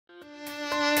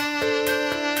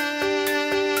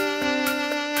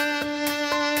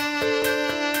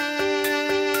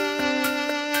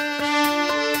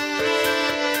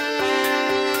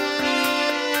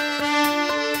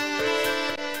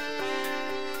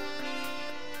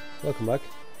Welcome back.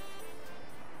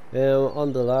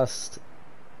 On the last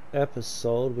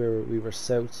episode we were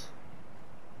south.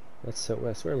 That's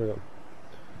southwest. Where am I going?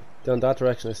 Down that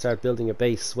direction. I started building a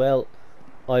base. Well,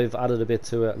 I've added a bit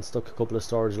to it and stuck a couple of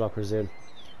storage lockers in,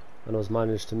 and I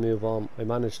managed to move all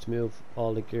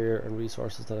the gear and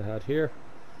resources that I had here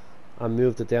and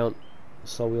moved it down.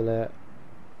 So we'll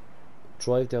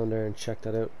drive down there and check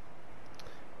that out.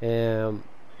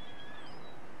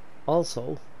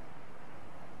 Also,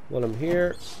 while I'm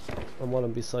here and while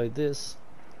I'm beside this,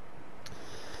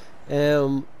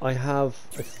 I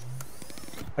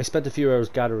spent a few hours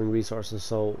gathering resources,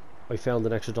 so I found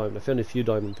an extra diamond. I found a few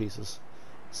diamond pieces,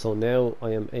 so now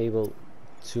I am able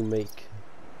to make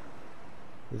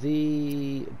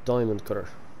the diamond cutter.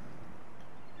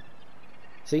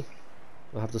 See,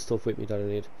 I have the stuff with me that I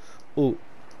need. Oh,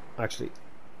 actually,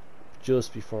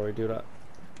 just before I do that,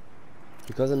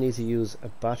 because I need to use a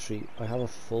battery, I have a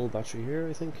full battery here,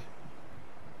 I think.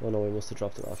 Oh no, I must have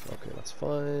dropped it off. Okay, that's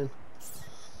fine.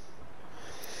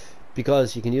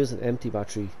 Because you can use an empty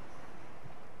battery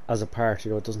as a part, you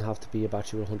know, it doesn't have to be a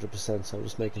battery with 100%, so I'm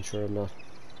just making sure I'm not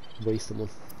wasting one.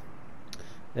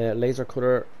 Laser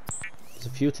cutter, there's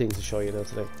a few things to show you now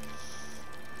today.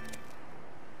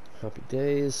 Happy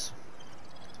days.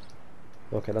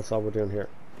 Okay, that's all we're doing here.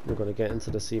 We're going to get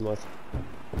into the CMOD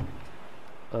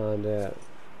and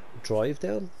drive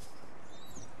down. Is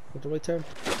that the right term?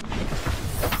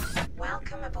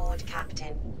 Welcome aboard,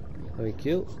 Captain. Thank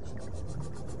you.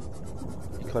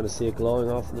 You kind of see it glowing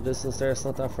off in the distance there. It's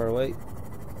not that far away.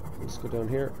 Let's go down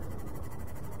here.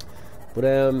 But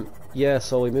yeah,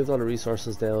 so we moved all the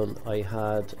resources down. I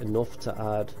had enough to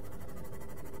add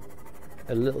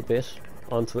a little bit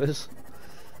onto it,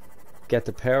 get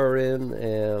the power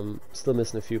in. Still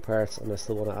missing a few parts, and I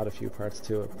still want to add a few parts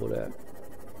to it, but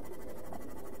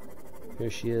here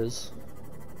she is,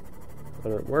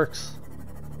 and it works.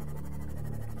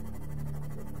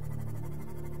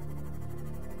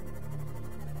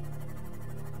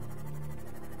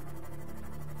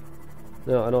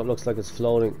 Now, I know it looks like it's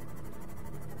floating.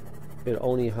 It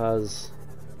only has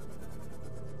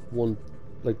one,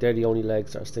 like they're the only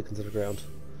legs that are sticking to the ground.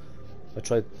 I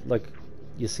tried, like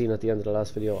you seen at the end of the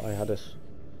last video, I had it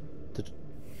to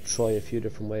try a few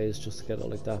different ways just to get it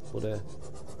like that, but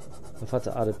I've had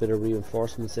to add a bit of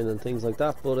reinforcements in and things like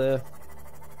that, but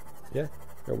yeah,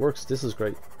 it works. This is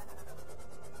great.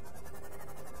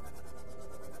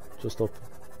 Just up.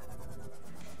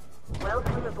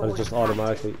 Welcome aboard, And it just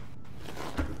automatically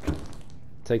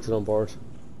takes it on board,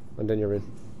 and then you're in.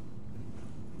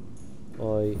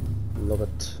 I love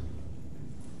it.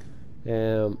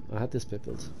 I had this bit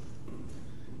built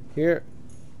here.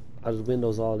 Added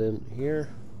windows all in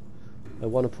here. I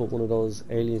want to put one of those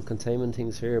alien containment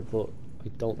things here, but I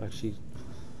don't actually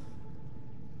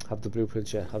have the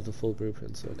blueprints yet. Have the full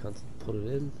blueprint, so I can't put it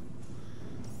in.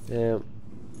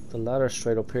 The ladder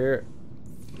straight up here.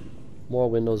 More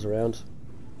windows around,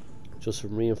 just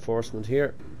some reinforcement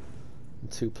here.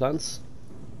 And 2 plants.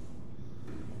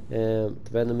 The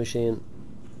vending machine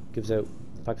gives out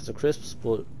packets of crisps,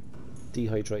 but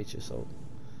dehydrates you, so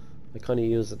I kind of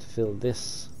use it to fill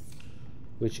this,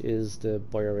 which is the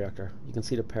bioreactor. You can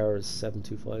see the power is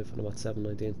 725 and I'm at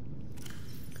 719.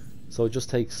 So it just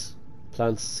takes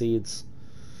plants, seeds,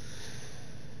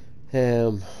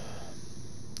 animals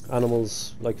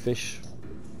like fish.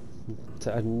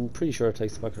 I'm pretty sure it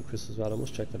takes the packet of crisps as well. I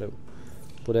must check that out.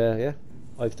 But yeah,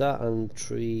 I've that and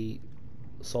 3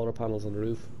 solar panels on the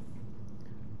roof,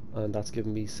 and that's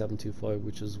giving me 725,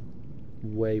 which is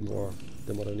way more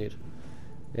than what I need.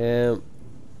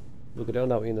 We'll go down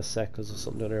that way in a sec because there's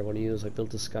something down there I want to use. I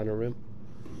built a scanner room,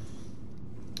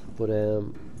 but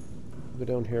we'll go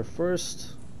down here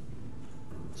first.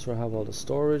 So I have all the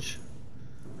storage.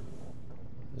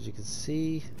 As you can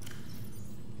see,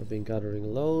 I've been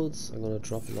gathering loads. I'm going to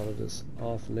drop a lot of this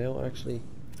off now, actually.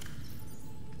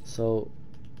 So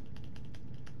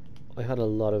I had a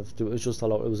lot of, it was just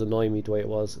all over, it was annoying me the way it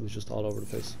was just all over the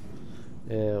place.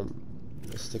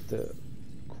 Let's stick the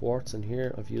quartz in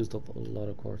here. I've used up a lot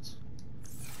of quartz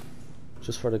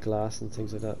just for the glass and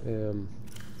things like that.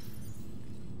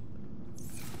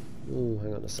 Oh,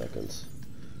 hang on a second.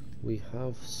 We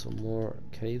have some more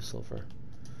cave sulfur,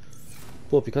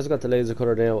 but because I got the laser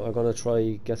cutter now, I'm gonna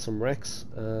try get some Rex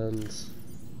and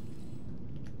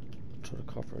throw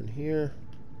the copper in here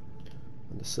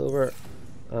and the silver,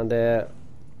 and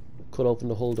cut open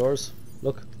the whole doors.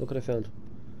 Look what I found.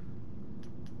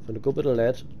 Found a good bit of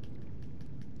lead,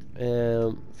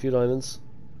 a few diamonds,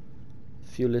 a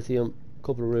few lithium, a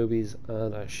couple of rubies,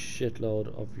 and a shitload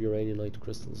of uraninite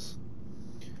crystals.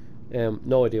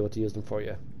 No idea what to use them for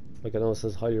yet. Like I know it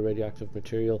says highly radioactive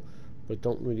material, but I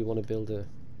don't really want to build a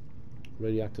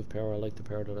radioactive power. I like the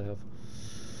power that I have.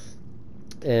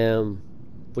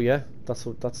 But yeah, that's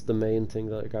the main thing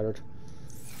that I gathered.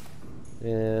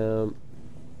 I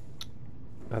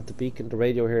have the beacon, the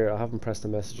radio here. I haven't pressed the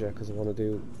message yet because I want to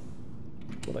do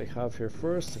what I have here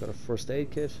first. I got a first aid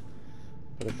kit,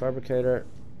 got a fabricator.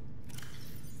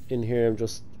 In here, I'm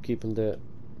just keeping the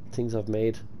things I've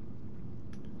made,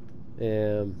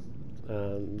 and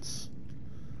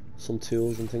some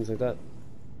tools and things like that.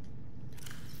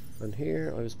 And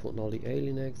here, I was putting all the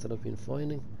alien eggs that I've been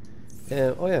finding.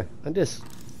 Oh yeah, and this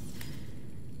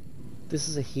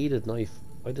is a heated knife.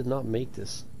 I did not make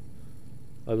this.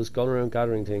 I was going around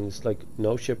gathering things, like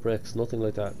no shipwrecks, nothing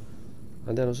like that.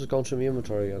 And then I was just going through my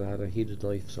inventory and I had a heated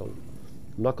knife, so I'm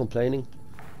not complaining.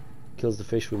 Kills the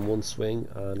fish with one swing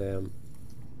and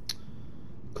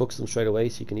cooks them straight away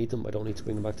so you can eat them. I don't need to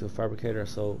bring them back to a fabricator,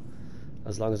 so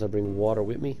as long as I bring water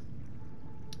with me,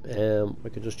 I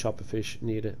can just chop a fish,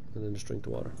 knead it, and then just drink the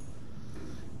water.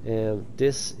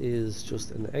 This is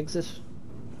just an exit.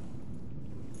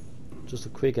 Just a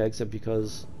quick exit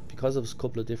because there's a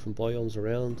couple of different biomes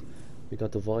around. We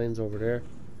got the vines over there.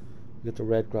 We got the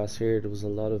red grass here. There was a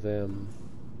lot of the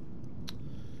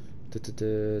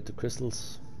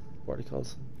crystals. What are they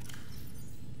called?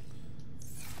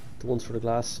 The ones for the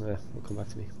glass. Yeah, will come back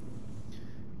to me.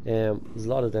 There's a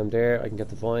lot of them there. I can get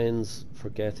the vines for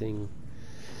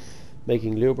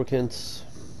making lubricants.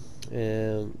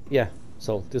 Yeah,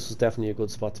 so this was definitely a good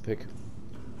spot to pick.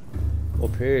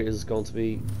 Up here is going to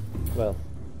be, well,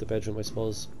 the bedroom, I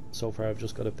suppose. So far I've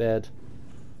just got a bed,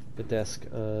 a desk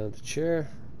and a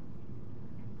chair.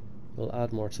 We'll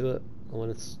add more to it, and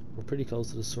when we're pretty close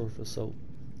to the surface, so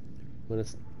when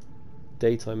it's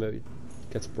daytime out, it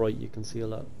gets bright, you can see a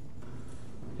lot.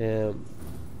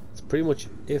 It's pretty much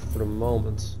it for the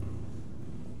moment.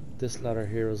 This ladder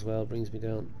here as well brings me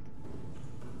down.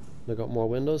 I've got more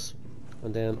windows,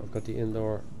 and then I've got the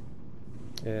indoor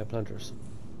planters.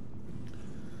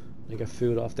 I get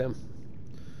food off them.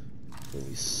 Let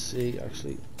me see,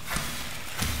 actually.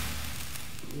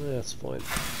 Yeah, that's fine.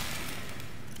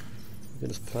 I can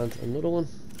just plant another one.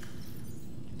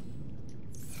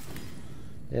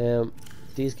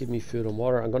 These give me food and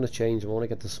water. I'm going to change. I want to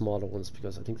get the smaller ones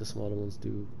because I think the smaller ones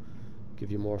do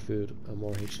give you more food and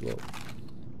more H2O.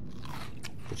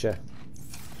 But yeah,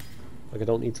 like I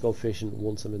don't need to go fishing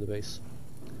once I'm in the base.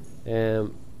 I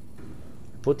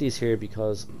put these here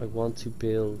because I want to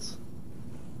build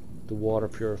the water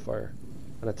purifier,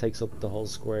 and it takes up the whole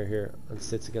square here and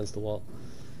sits against the wall.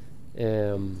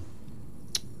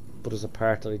 But there's a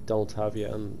part that I don't have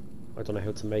yet, and I don't know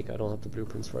how to make it. I don't have the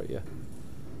blueprints for it yet.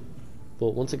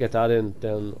 But once I get that in,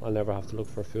 then I'll never have to look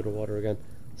for food or water again.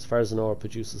 As far as I know, it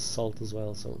produces salt as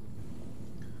well, so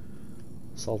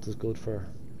salt is good for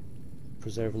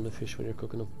preserving the fish when you're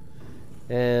cooking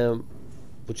them.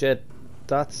 But yeah,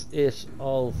 that's it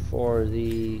all for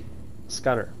the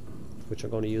scanner, which I'm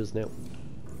going to use now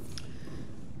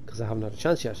because I haven't had a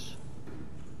chance yet.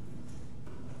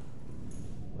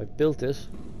 I built it.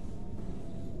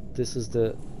 This is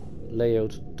the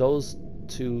layout. Those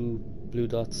two blue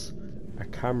dots are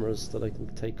cameras that I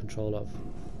can take control of,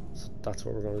 so that's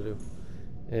what we're going to do.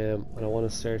 And I want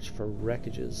to search for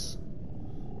wreckages.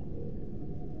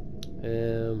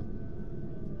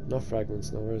 Not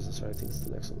fragments. No, where is this? I think it's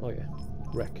the next one. Oh yeah,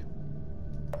 wreck.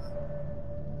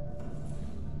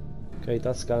 Okay,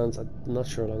 that scans. I'm not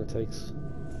sure how long it takes.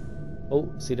 Oh,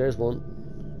 see, there's one.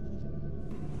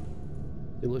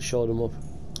 It will show them up.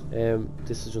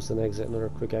 This is just an exit, another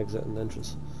quick exit and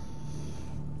entrance.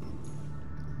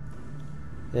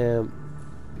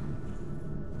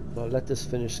 I'll let this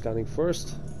finish scanning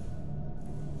first.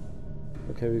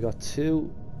 Okay, we got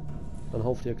two, and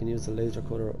hopefully I can use the laser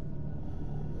cutter.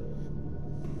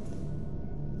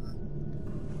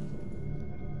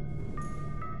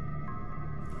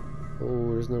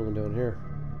 Oh, there's another one down here.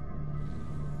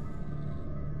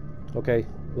 Okay,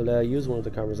 we'll use one of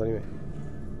the cameras anyway.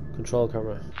 Control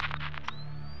camera.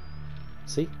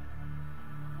 See?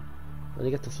 And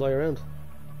you get to fly around.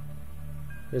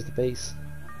 There's the base.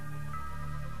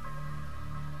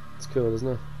 It's cool, isn't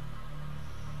it?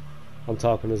 I'm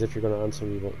talking as if you're going to answer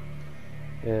me, but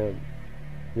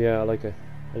yeah, I like it.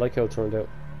 I like how it turned out.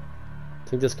 I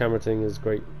think this camera thing is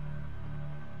great.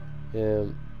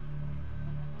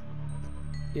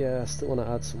 Yeah, I still want to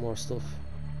add some more stuff.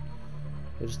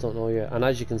 I just don't know yet. And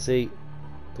as you can see,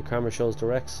 the camera shows the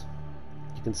wrecks.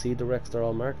 You can see the wrecks, they're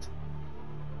all marked.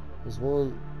 There's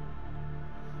one.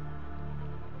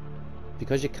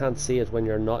 Because you can't see it when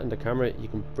you're not in the camera, you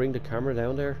can bring the camera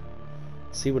down there,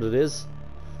 see what it is,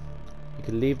 you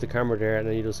can leave the camera there and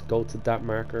then you just go to that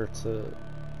marker to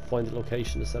find the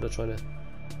location instead of trying to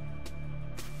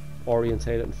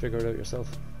orientate it and figure it out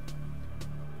yourself.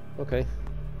 Okay,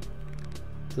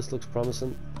 this looks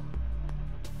promising.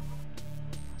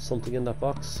 Something in that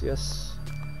box, yes.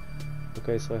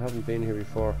 Okay, so I haven't been here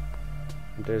before.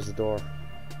 And there's the door.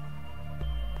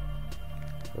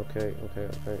 Okay.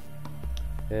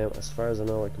 As far as I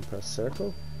know, I can press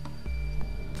circle.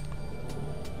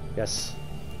 Yes.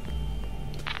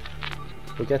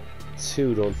 We'll get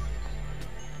 2 done.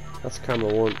 That's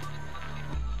camera 1.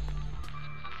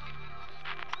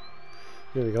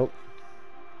 Here we go.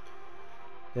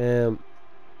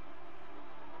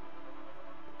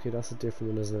 Okay, that's a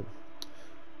different one, isn't it?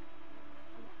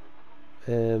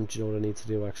 Do you know what I need to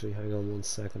do actually? Hang on 1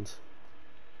 second.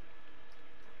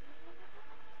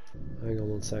 Hang on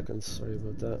 1 second, sorry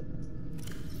about that.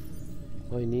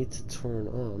 I need to turn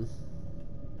on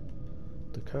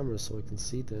the camera so I can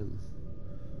see them.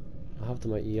 I have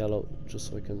them at yellow just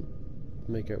so I can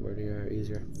make out where they are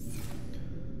easier.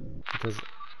 Because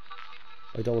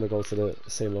I don't want to go to the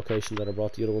same location that I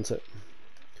brought the other one to.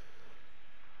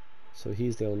 So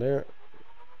he's down there.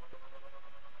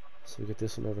 So we get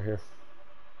this one over here.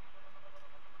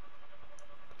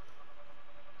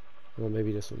 Well,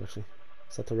 maybe this one actually.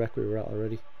 Is that the wreck we were at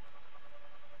already?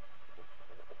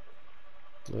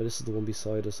 No, this is the one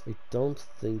beside us. I don't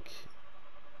think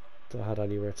that had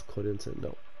anywhere to cut into.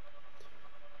 No.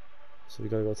 So we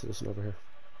gotta go to this one over here.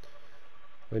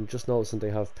 I'm just noticing they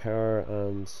have power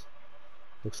and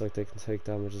looks like they can take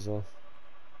damage as well.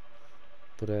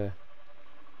 But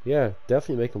yeah,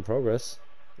 definitely making progress,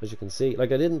 as you can see.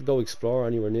 Like, I didn't go explore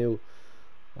anywhere new.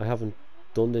 I haven't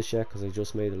done this yet because I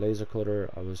just made a laser cutter.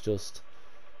 I was just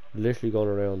literally going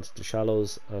around the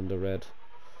shallows and the red.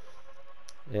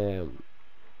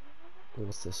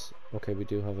 What's this? Okay, we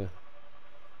do have a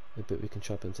bit we can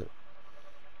chop into.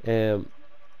 I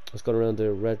was going around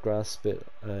the red grass bit,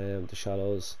 the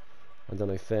shallows, and then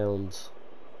I found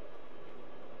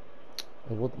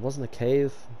it wasn't a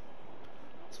cave.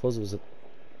 I suppose it was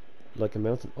like a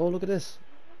mountain. Oh, look at this.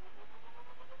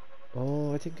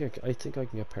 Oh, I think I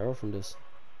can get power from this.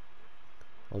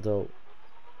 Although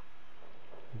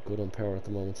I'm good on power at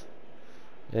the moment.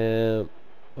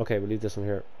 Okay, we'll leave this one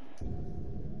here.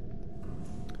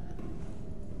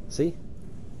 See?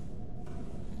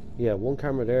 Yeah, one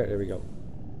camera there. There we go.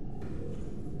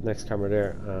 Next camera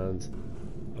there, and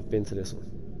I've been to this one.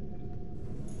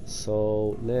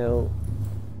 So now,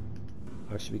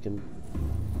 actually, we can.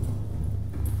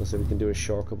 Let's say we can do a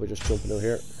shortcut by just jumping out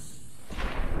here.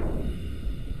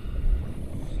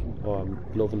 Oh, I'm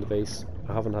loving the base.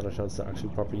 I haven't had a chance to actually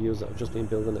properly use it. I've just been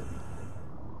building it.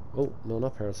 Oh, no,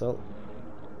 not Paracel.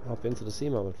 Hop into the sea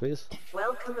mammoth, please.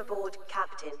 Welcome aboard,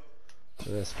 Captain.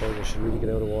 I suppose I should really get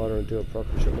out of the water and do it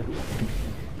properly, shouldn't I?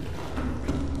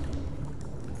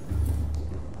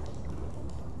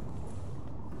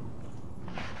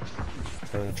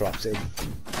 And it drops in.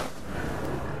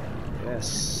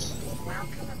 Yes.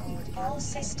 Welcome aboard. All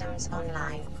systems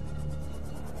online.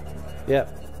 Yeah,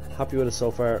 happy with it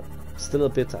so far. Still a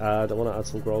bit to add. I want to add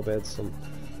some grow beds, some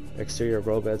exterior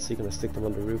grow beds, so you can stick them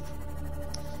on the roof.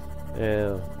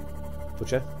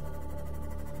 But yeah,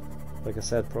 like I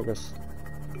said, progress.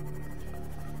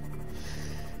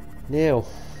 Now,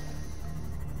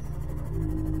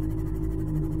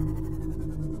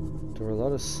 there are a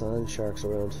lot of sand sharks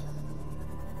around.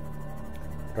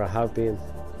 There have been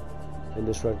in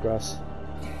this red grass.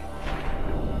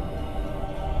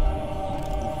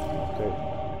 Okay,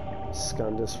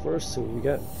 scan this first, see what we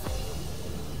get.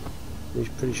 I'm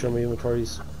pretty sure my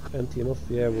inventory's empty enough.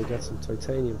 Yeah, we'll get some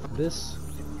titanium from this.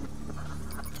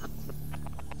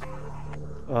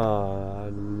 Ah,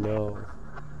 no.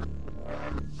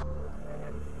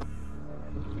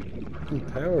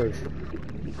 Powered.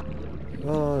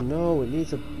 Oh no, it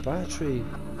needs a battery.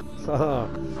 Haha.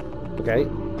 Okay.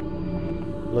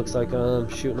 Looks like I'm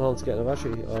shooting holes to get a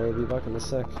battery. I'll be back in a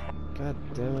sec. God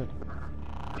damn it.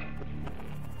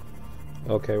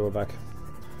 Okay, we're back.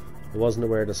 I wasn't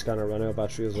aware the scanner ran out of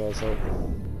battery as well, so it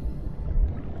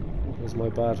was my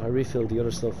bad. I refilled the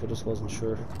other stuff, I just wasn't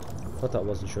sure. Not that I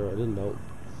wasn't sure, I didn't know.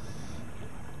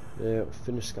 Yeah,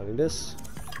 finish scanning this.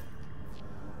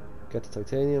 Get the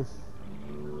titanium.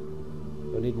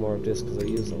 I need more of this because I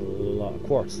use a lot of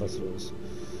quartz, that's what it is.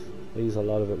 I use a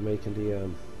lot of it making the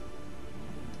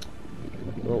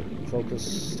no,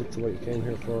 focus, stick to what you came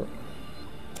here for.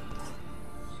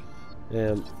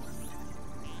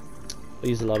 I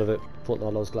used a lot of it putting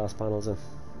all those glass panels in.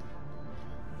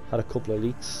 Had a couple of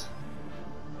leaks,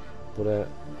 but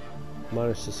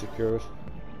managed to secure it.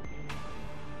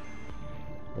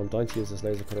 I'm dying to use this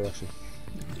laser cutter actually.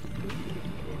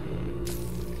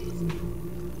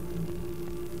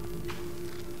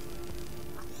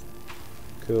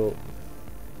 Cool.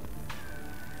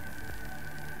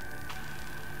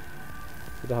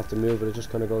 You don't have to move it, it just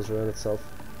kind of goes around itself.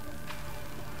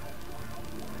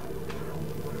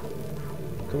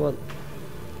 Come on.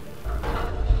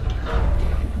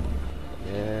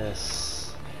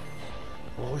 Yes.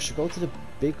 Oh, we should go to the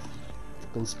big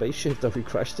fucking spaceship that we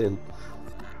crashed in.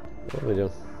 What are we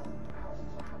doing?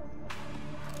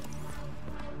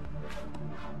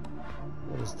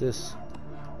 What is this?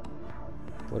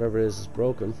 Whatever it is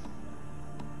broken.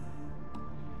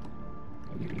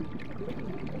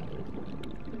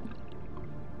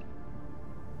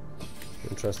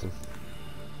 Interesting.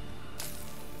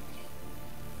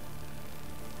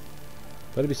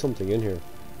 Gotta be something in here.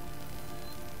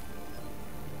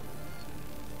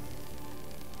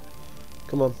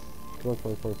 Come on. Come on,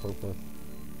 come on, come on, come on, come on.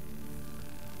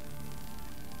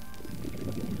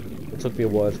 It took me a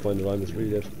while to find the rhyme, it really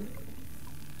did.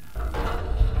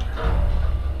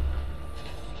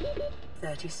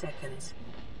 30 seconds.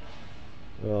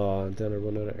 Oh, and then I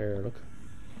run out of air, look.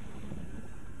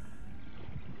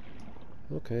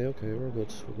 Okay, okay, we're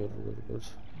good, we're good, we're good, we're good.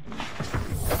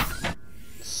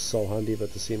 So handy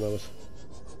about the sea mammoth.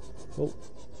 Oh.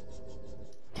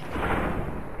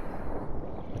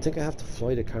 I think I have to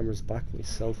fly the cameras back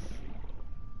myself.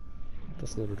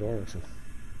 That's another door actually.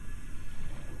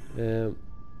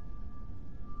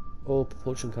 Oh,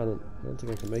 propulsion cannon. I don't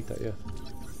think I can make that yet.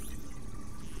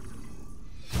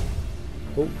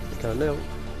 Oh, I can now.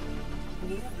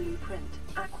 New blueprint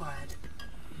acquired.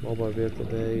 Mobile vehicle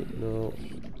bay, no.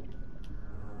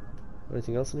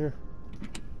 Anything else in here?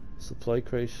 Supply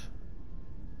crate.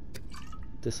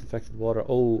 Disinfected water.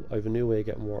 Oh, I have a new way of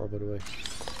getting water, by the way.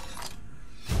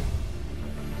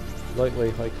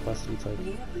 Lightweight, high capacity tank.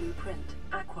 New blueprint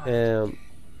acquired.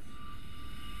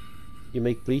 You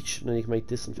make bleach and then you can make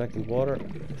disinfectant water.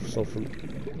 So from...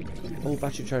 Oh,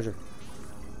 battery charger.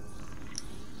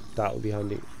 That would be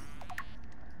handy.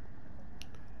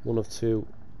 One of two.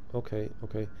 Okay,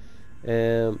 okay.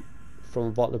 From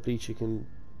a bottle of bleach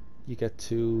you get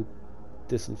 2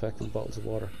 disinfectant bottles of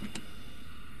water.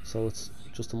 So it's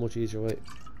just a much easier way.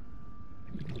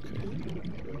 Okay.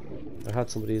 I had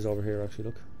some of these over here actually,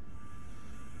 look.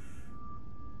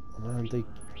 Oh man, they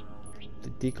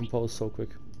decompose so quick.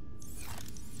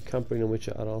 You can't bring them with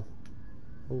you at all.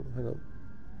 Oh, hang on.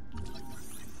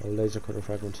 A laser cutter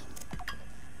fragment.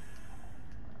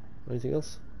 Anything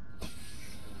else?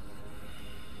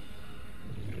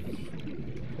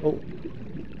 Oh.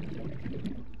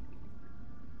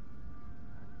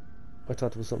 I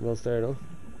thought there was something else there, no?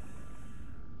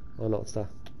 Oh no, it's that.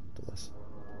 Dumbass.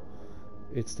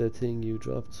 It's the thing you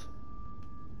dropped.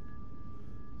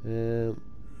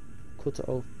 Cut to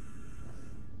off.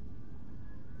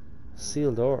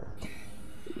 Seal door.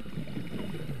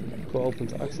 Cut open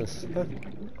to access. Huh?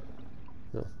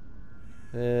 No.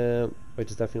 Wait,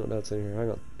 there's definitely nothing else in here. Hang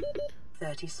on.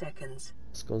 30 seconds.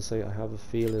 I was gonna say I have a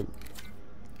feeling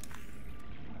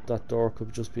that door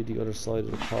could just be the other side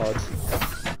of the pod.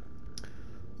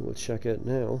 We'll check it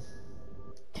now.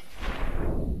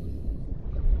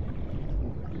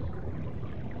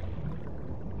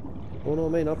 Oh no,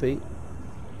 it may not be.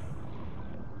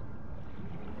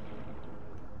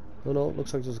 Oh no,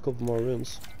 looks like there's a couple more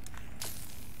rooms.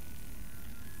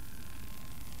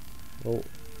 Oh.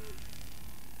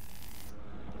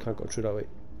 Can't go through that way.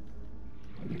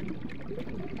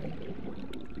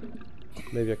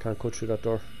 Maybe I can't cut through that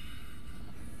door.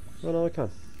 Oh no, I can.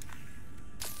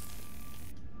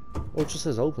 Oh, it just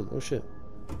says open. Oh shit.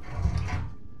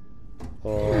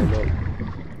 Oh no.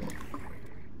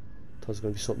 Thought there was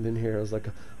going to be something in here. I was like,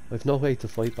 I've no way to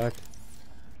fight back.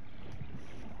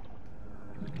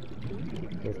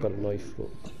 I've got a knife, but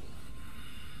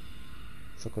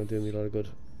it's not going to do me a lot of good.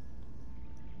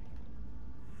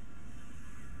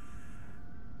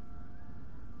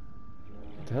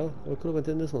 What the hell? Oh, I could have went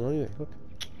in this one anyway. Look.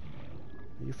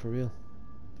 Are you for real?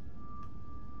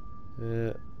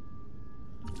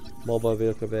 Mobile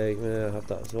vehicle bag. Yeah, I have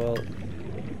that as well.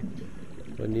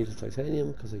 I needed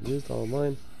titanium because I used all of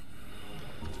mine.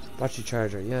 Battery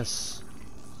charger, yes.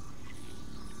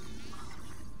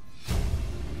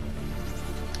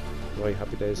 Right,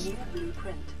 happy days. New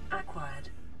blueprint acquired.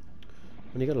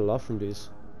 And you got a lot from these.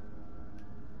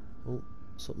 Oh,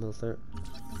 something else there.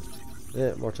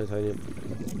 Yeah, more titanium.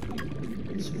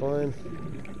 It's fine.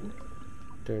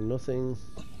 They're nothing.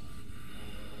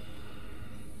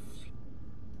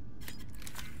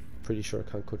 Pretty sure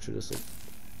I can't cut through this thing.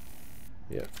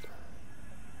 Yeah.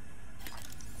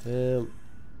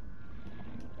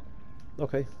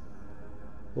 Okay.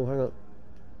 Oh, hang on.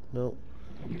 No.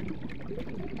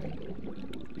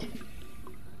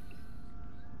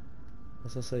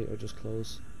 What's that say? Or just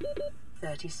close?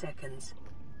 30 seconds.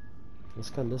 Let's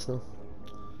scan this now.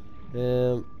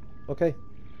 Okay.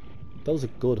 That was a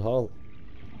good haul.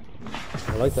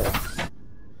 I like that.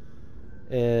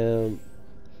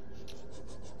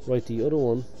 Right, the other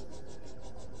one.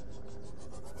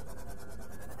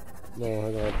 No,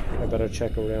 hang on. I better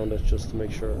check around it just to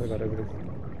make sure I got everything.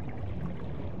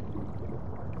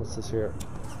 What's this here?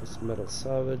 This metal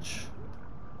salvage.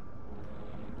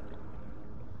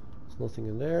 There's nothing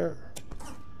in there.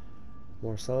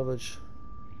 More salvage.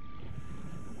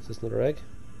 Is this another egg?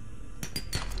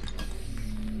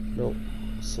 No.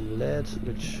 Some lead,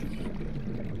 which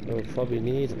I will probably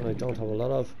need, and I don't have a lot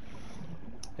of.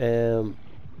 You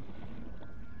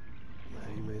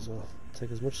may as well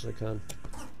take as much as I can.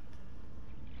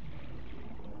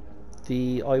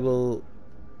 Hang on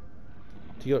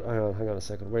a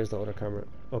second. Where's the other camera?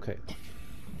 Okay.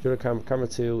 The other camera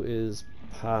 2 is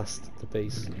past the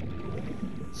base.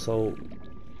 So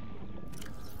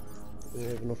we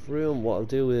have enough room. What I'll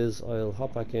do is I'll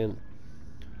hop back in,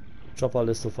 drop all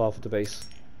this stuff off at the base,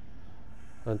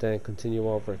 and then continue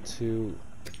over to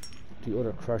the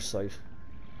other crash site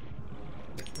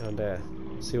and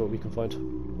see what we can find.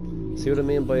 See what I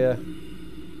mean by I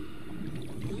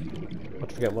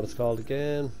forget what it's called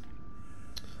again.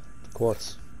 The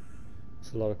quartz.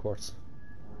 It's a lot of quartz.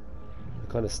 It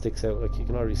kind of sticks out, like you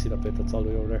can already see that bit that's all the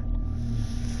way over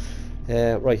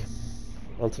there. Right,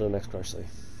 on to the next crash site.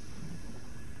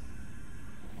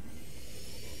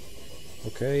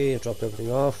 Okay, I dropped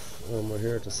everything off, and we're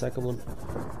here at the second one.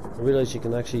 I realised you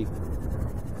can actually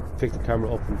pick the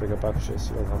camera up and bring it back to you,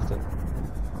 so you don't have to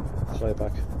fly it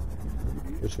back,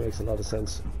 which makes a lot of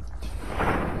sense.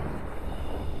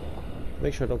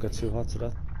 Make sure I don't get too hot to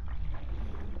that.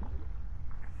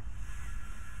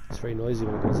 It's very noisy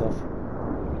when it goes off.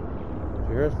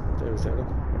 You hear it? There it is, there, look.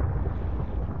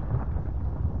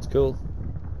 It's cool.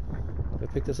 Can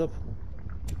I pick this up?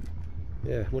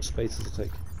 Yeah, how much space does it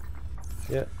take?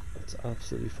 Yeah, that's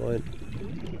absolutely fine.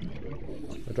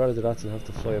 I'd rather do that than have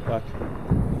to fly it back.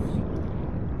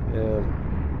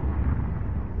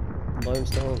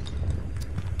 Limestone.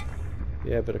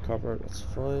 Yeah, a bit of copper, that's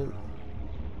fine.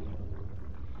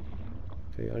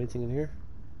 Okay, anything in here?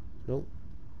 Nope.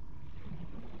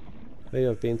 Maybe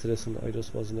I've been to this and I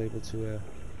just wasn't able to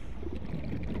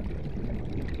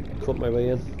cut my way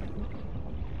in.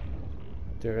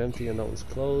 They're empty and that one's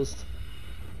closed.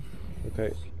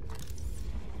 Okay.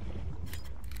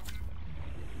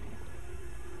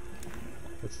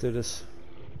 Let's do this.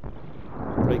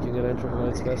 Breaking and entering at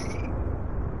its best.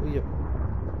 Oh yep.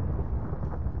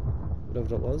 Whatever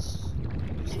that was.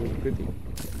 It's a little creepy.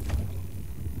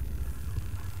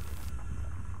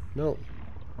 No.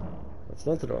 That's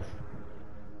not the door.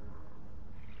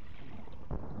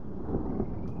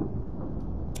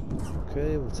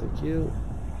 Okay, we'll take you.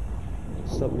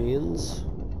 Stop means.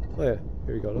 Oh yeah,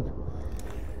 here you go, look.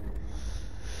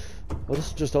 Oh,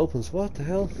 this just opens. What the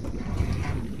hell?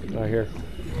 Ah, here.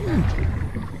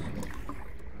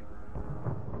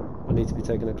 I need to be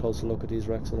taking a closer look at these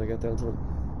wrecks when I get down to them.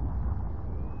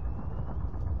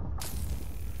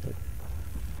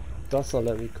 That's not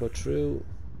letting me cut through.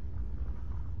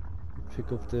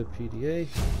 Pick up the PDA.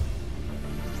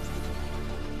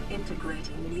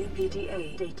 Integrating new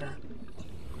PDA data.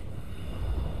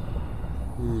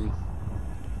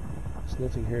 There's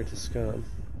nothing here to scan.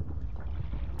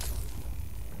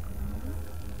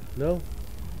 No?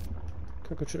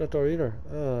 Can't go through that door either.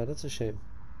 Ah, that's a shame.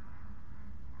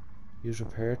 Use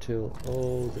repair tool.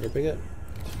 Oh, did I bring it?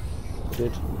 I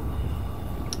did.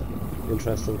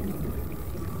 Interesting.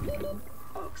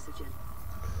 Oxygen.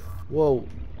 Whoa.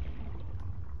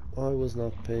 I was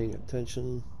not paying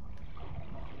attention.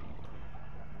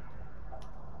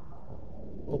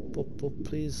 Up, up, up,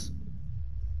 please.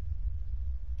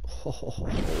 Oh.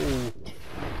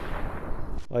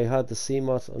 I had the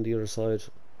CMOT on the other side.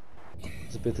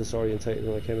 It's a bit disorientated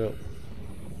when I came out.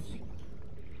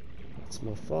 It's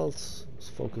my fault. I was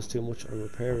focused too much on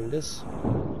repairing this.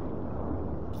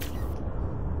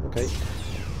 Okay.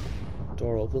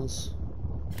 Door opens.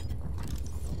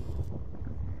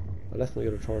 I left my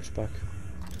other torch back.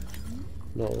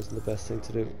 No, it wasn't the best thing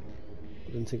to do. I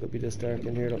didn't think it'd be this dark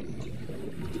in here though.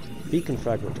 Beacon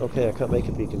fragment. Okay, I can't make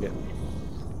a beacon yet.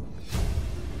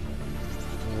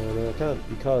 No, I can't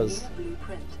because...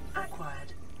 Blueprint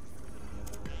acquired.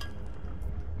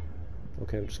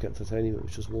 Okay, I'm just getting titanium. It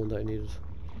was just one that I needed.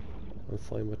 I'm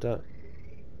fine with that.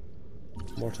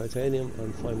 More titanium.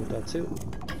 I'm fine with that too.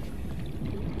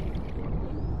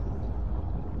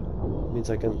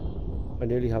 means I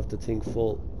nearly have the thing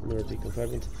full. Another beacon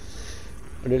fragment.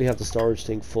 I nearly have the storage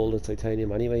thing full of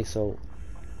titanium anyway, so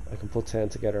I can put 10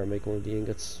 together and make one of the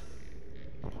ingots.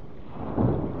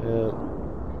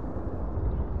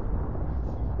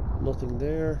 Nothing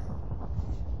there.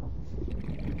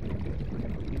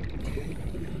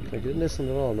 Can I get in this one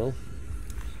at all? No.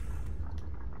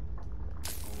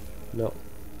 No.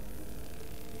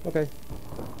 Okay.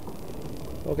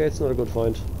 Okay, it's not a good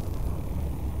find.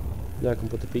 Now I can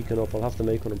put the beacon up. I'll have to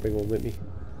make one and bring one with me.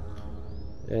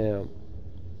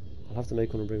 I'll have to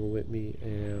make one and bring one with me.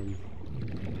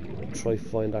 Try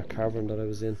find that cavern that I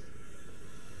was in.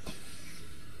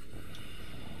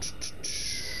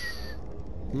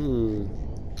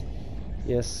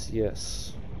 Yes,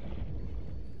 yes.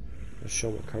 Let's show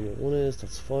what camera 1 is.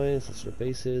 That's fine. That's where the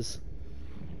base is.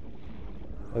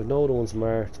 I've no other ones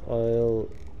marked. I'll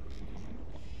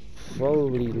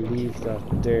probably leave that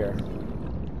there.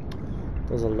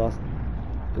 There's a lot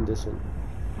in this one.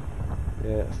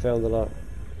 Yeah, I found a lot.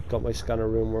 Got my scanner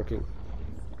room working.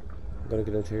 I'm gonna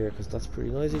get into here because that's pretty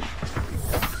noisy.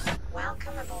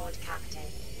 Welcome aboard, Captain.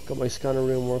 Got my scanner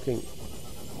room working.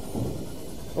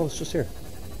 Oh, it's just here.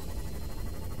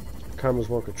 Cameras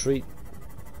work a treat.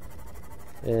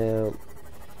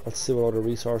 Let's see what other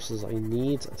resources I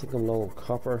need. I think I'm low on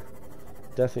copper.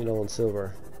 Definitely low on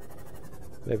silver.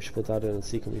 Maybe we should put that in and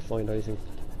see can we find anything.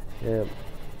 The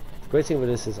great thing with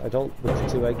this is I don't with the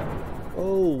 2 egg.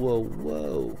 Oh, whoa,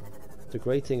 whoa! The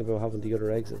great thing about having the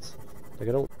other exits, like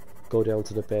I don't go down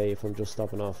to the bay if I'm just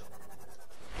stopping off.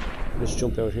 I just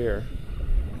jump out here,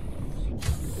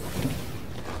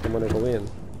 and when I go in,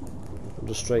 I'm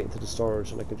just straight into the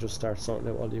storage, and I can just start sorting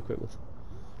out all the equipment.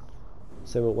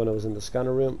 Same with when I was in the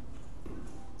scanner room.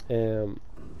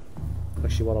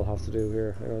 Actually, what I'll have to do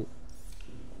here, hang on.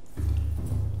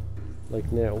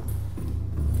 Like now,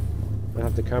 I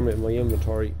have the camera in my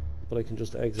inventory, but I can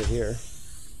just exit here.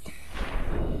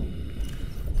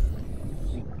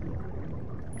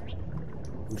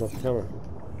 And drop the camera.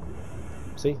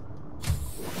 See?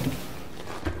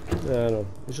 No,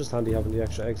 it's just handy having the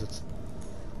extra exits.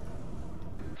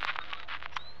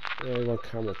 I want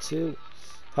camera 2.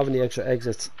 Having the extra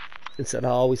exits instead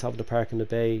of always having to park in the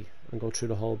bay and go through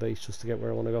the whole base just to get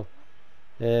where I want to go.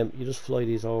 You just fly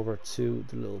these over to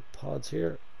the little pods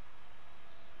here.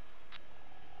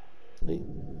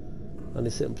 And they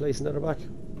sit in place and then they're back.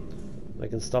 I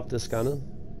can stop this scanning.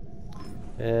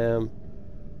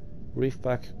 Reef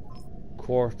back,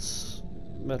 quartz,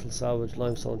 metal salvage,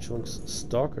 limestone chunks,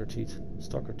 stalker tooth.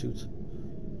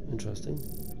 Interesting.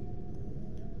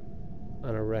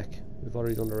 And a wreck. We've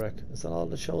already done the wreck. Is that all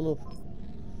that's showing up?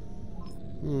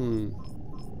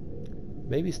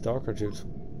 Maybe stalker tooth.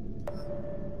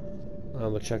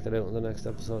 We'll check that out in the next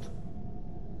episode.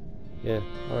 Yeah,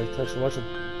 alright, thanks for watching.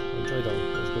 Enjoy that.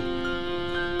 That was good.